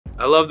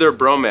I love their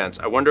bromance.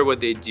 I wonder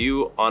what they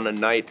do on a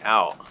night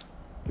out.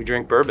 We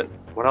drink bourbon.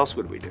 What else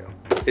would we do?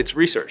 It's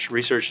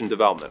research and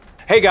development.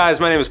 Hey guys,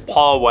 my name is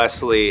Paul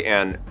Wesley,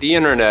 and the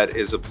internet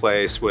is a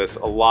place with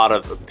a lot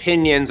of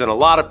opinions and a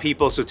lot of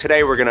people. So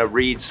today we're gonna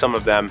read some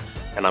of them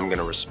and I'm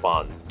gonna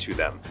respond to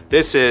them.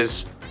 This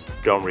is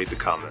Don't Read the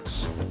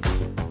Comments.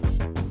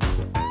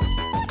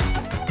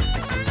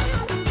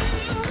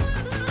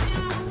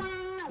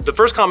 The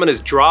first comment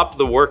is drop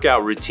the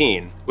workout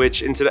routine,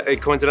 which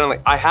coincidentally,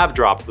 I have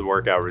dropped the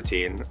workout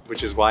routine,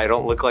 which is why I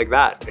don't look like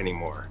that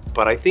anymore.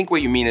 But I think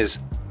what you mean is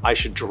I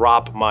should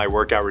drop my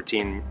workout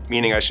routine,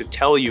 meaning I should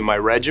tell you my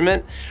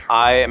regimen.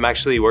 I am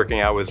actually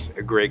working out with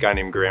a great guy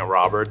named Grant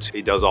Roberts.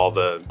 He does all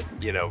the,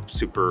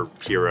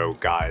 superhero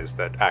guys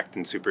that act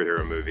in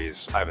superhero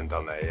movies. I haven't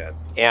done that yet.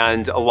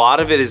 And a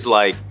lot of it is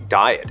like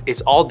diet.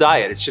 It's all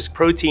diet. It's just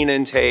protein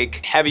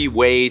intake, heavy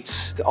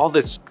weights, all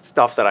this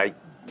stuff that I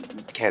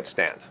can't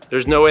stand.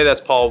 There's no way that's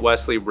Paul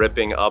Wesley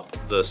ripping up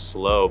the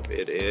slope.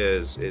 It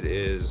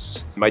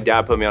is. My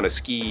dad put me on a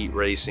ski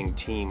racing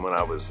team when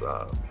I was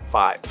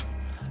 5.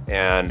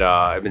 And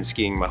I've been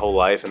skiing my whole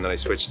life, and then I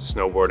switched to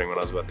snowboarding when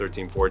I was about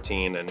 13,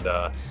 14, and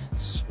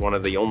it's one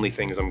of the only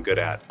things I'm good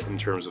at in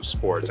terms of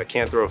sports. I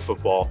can't throw a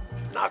football,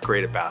 not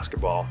great at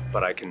basketball,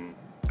 but I can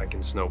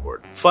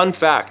snowboard. Fun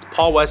fact,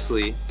 Paul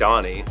Wesley,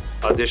 Donnie,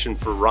 auditioned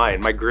for Ryan,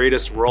 my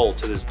greatest role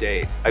to this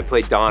date. I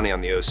played Donnie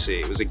on the OC.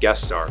 It was a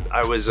guest star.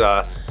 I was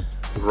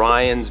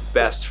Ryan's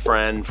best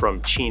friend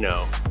from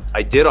Chino.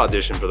 I did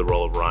audition for the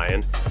role of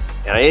Ryan,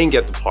 and I didn't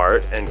get the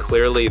part, and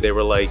clearly they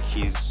were like,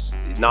 he's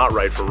not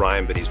right for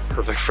Ryan, but he's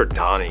perfect for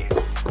Donnie.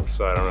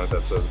 So I don't know what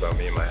that says about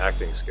me and my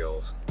acting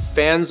skills.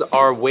 Fans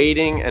are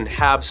waiting and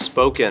have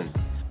spoken.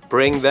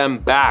 Bring them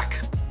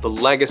back. The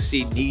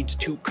legacy needs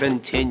to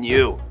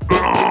continue.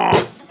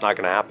 Not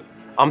gonna happen.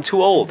 I'm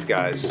too old,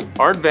 guys.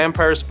 Aren't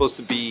vampires supposed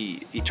to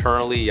be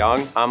eternally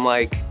young? I'm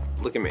like,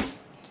 look at me.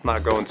 It's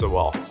not going so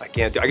well. I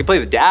can play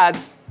the dad.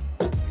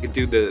 I could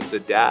do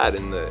the dad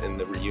in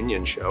the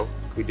reunion show.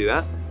 Can we do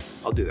that?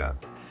 I'll do that.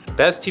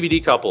 Best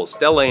TBD couples,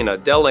 Delana,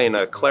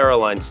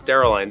 Claraline,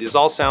 Steriline. These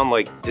all sound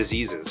like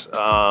diseases.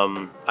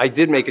 I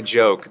did make a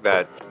joke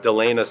that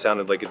Delana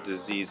sounded like a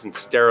disease and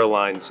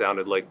Steriline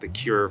sounded like the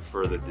cure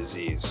for the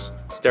disease.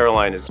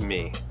 Steriline is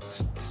me,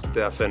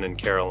 Stefan and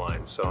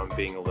Caroline, so I'm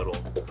being a little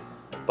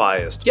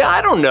biased. Yeah,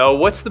 I don't know.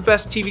 What's the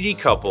best TBD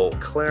couple?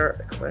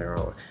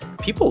 Claraline.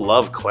 People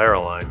love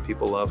Claraline.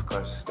 People love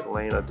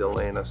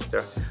Delana,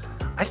 Ster.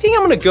 I think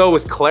I'm gonna go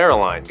with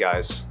Claraline,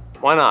 guys.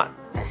 Why not?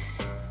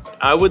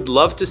 I would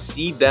love to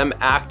see them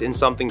act in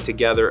something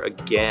together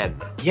again.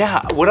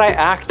 Yeah, would I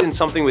act in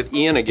something with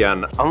Ian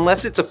again?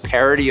 Unless it's a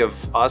parody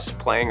of us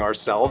playing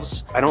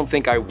ourselves, I don't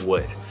think I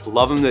would.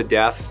 Love him to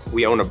death.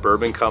 We own a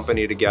bourbon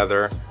company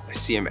together. I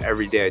see him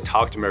every day. I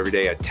talk to him every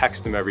day. I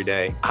text him every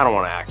day. I don't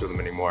want to act with him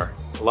anymore.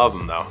 Love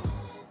him though.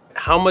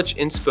 How much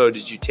inspo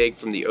did you take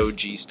from the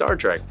OG Star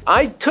Trek?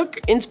 I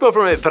took inspo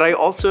from it, but I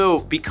also,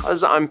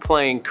 because I'm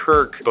playing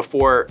Kirk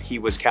before he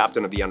was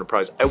captain of the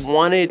Enterprise, I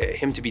wanted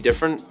him to be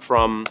different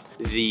from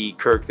the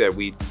Kirk that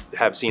we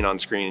have seen on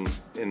screen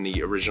in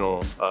the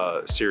original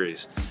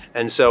series.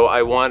 And so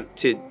I want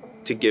to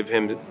give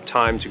him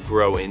time to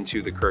grow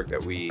into the Kirk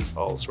that we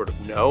all sort of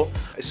know.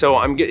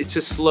 So it's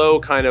a slow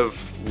kind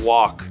of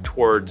walk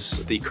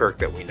towards the Kirk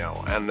that we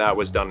know, and that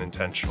was done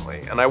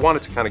intentionally. And I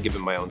wanted to kind of give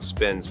him my own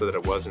spin so that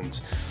it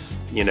wasn't,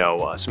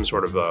 some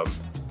sort of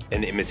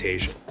an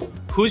imitation.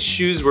 Whose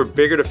shoes were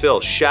bigger to fill,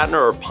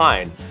 Shatner or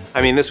Pine?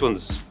 I mean, this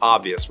one's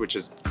obvious, which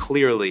is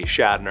clearly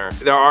Shatner.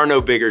 There are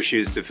no bigger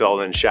shoes to fill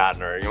than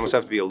Shatner. You almost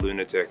have to be a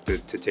lunatic to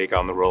take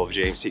on the role of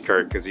James T.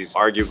 Kirk, because he's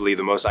arguably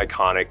the most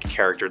iconic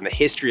character in the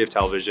history of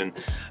television.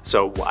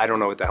 So I don't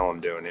know what the hell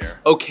I'm doing here.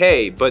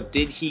 Okay, but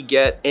did he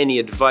get any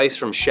advice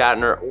from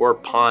Shatner or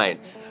Pine?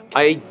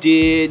 I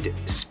did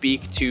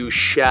speak to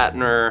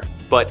Shatner,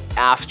 but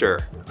after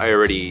I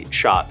already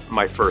shot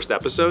my first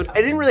episode. I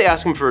didn't really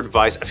ask him for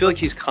advice. I feel like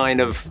he's kind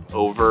of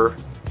over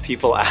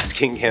people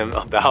asking him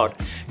about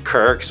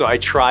Kirk, so I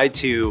tried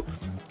to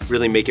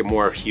really make it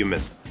more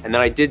human. And then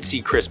I did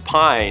see Chris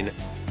Pine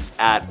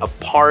at a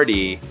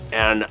party,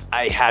 and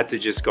I had to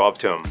just go up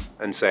to him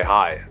and say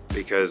hi,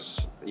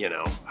 because,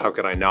 how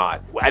could I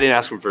not? I didn't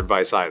ask him for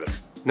advice either.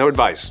 No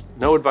advice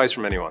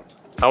from anyone.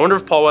 I wonder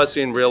if Paul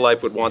Wesley in real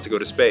life would want to go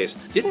to space.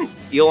 Didn't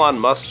Elon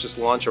Musk just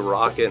launch a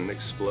rocket and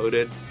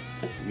exploded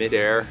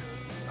midair?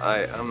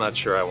 I'm not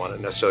sure I want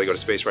to necessarily go to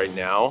space right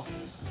now.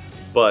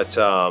 But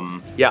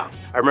yeah,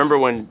 I remember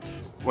when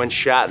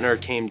Shatner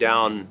came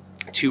down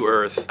to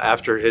Earth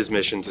after his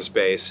mission to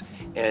space,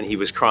 and he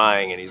was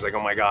crying, and he's like,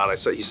 "Oh my God!"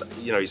 He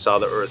saw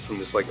the Earth from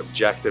this like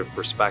objective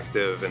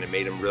perspective, and it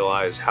made him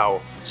realize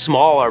how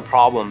small our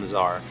problems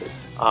are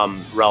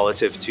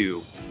relative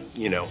to,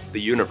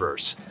 the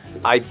universe.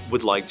 I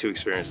would like to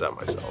experience that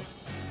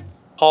myself.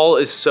 Paul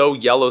is so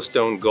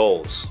Yellowstone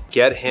goals.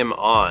 Get him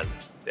on.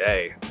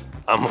 Hey,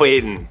 I'm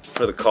waiting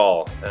for the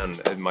call,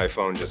 and my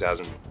phone just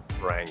hasn't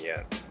rang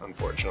yet,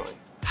 unfortunately.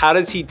 How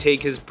does he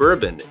take his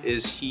bourbon?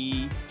 Is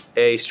he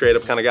a straight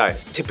up kind of guy?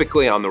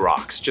 Typically on the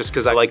rocks, just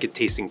because I like it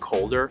tasting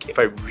colder. If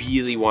I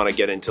really want to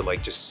get into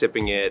like just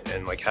sipping it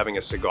and like having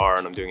a cigar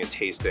and I'm doing a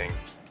tasting,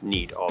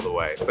 neat all the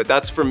way. But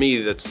that's for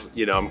me, that's,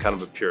 you know, I'm kind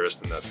of a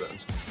purist in that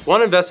sense. Want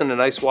to invest in a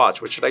nice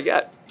watch, what should I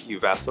get?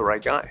 You've asked the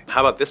right guy.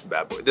 How about this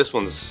bad boy? This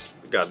one's,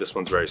 God, this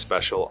one's very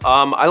special.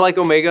 I like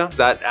Omega.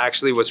 That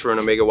actually was for an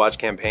Omega watch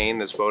campaign,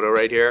 this photo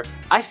right here.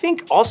 I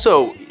think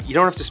also, you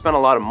don't have to spend a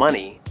lot of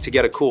money to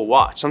get a cool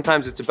watch.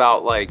 Sometimes it's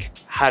about like,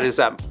 how does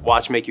that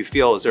watch make you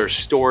feel? Is there a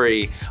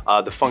story,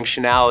 the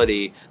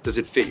functionality? Does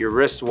it fit your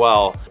wrist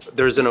well?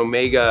 There's an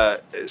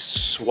Omega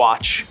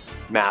Swatch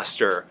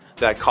Master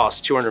that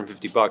costs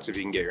 250 bucks if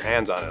you can get your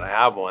hands on it. I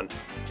have one.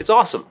 It's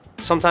awesome.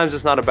 Sometimes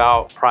it's not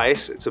about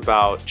price, it's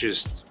about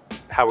just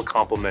how it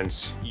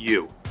complements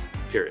you,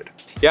 period.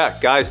 Yeah,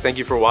 guys, thank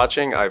you for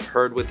watching. I've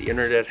heard what the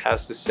internet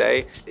has to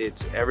say.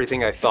 It's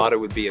everything I thought it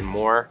would be and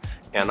more,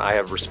 and I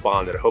have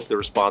responded. I hope the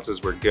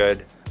responses were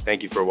good.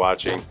 Thank you for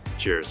watching.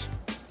 Cheers.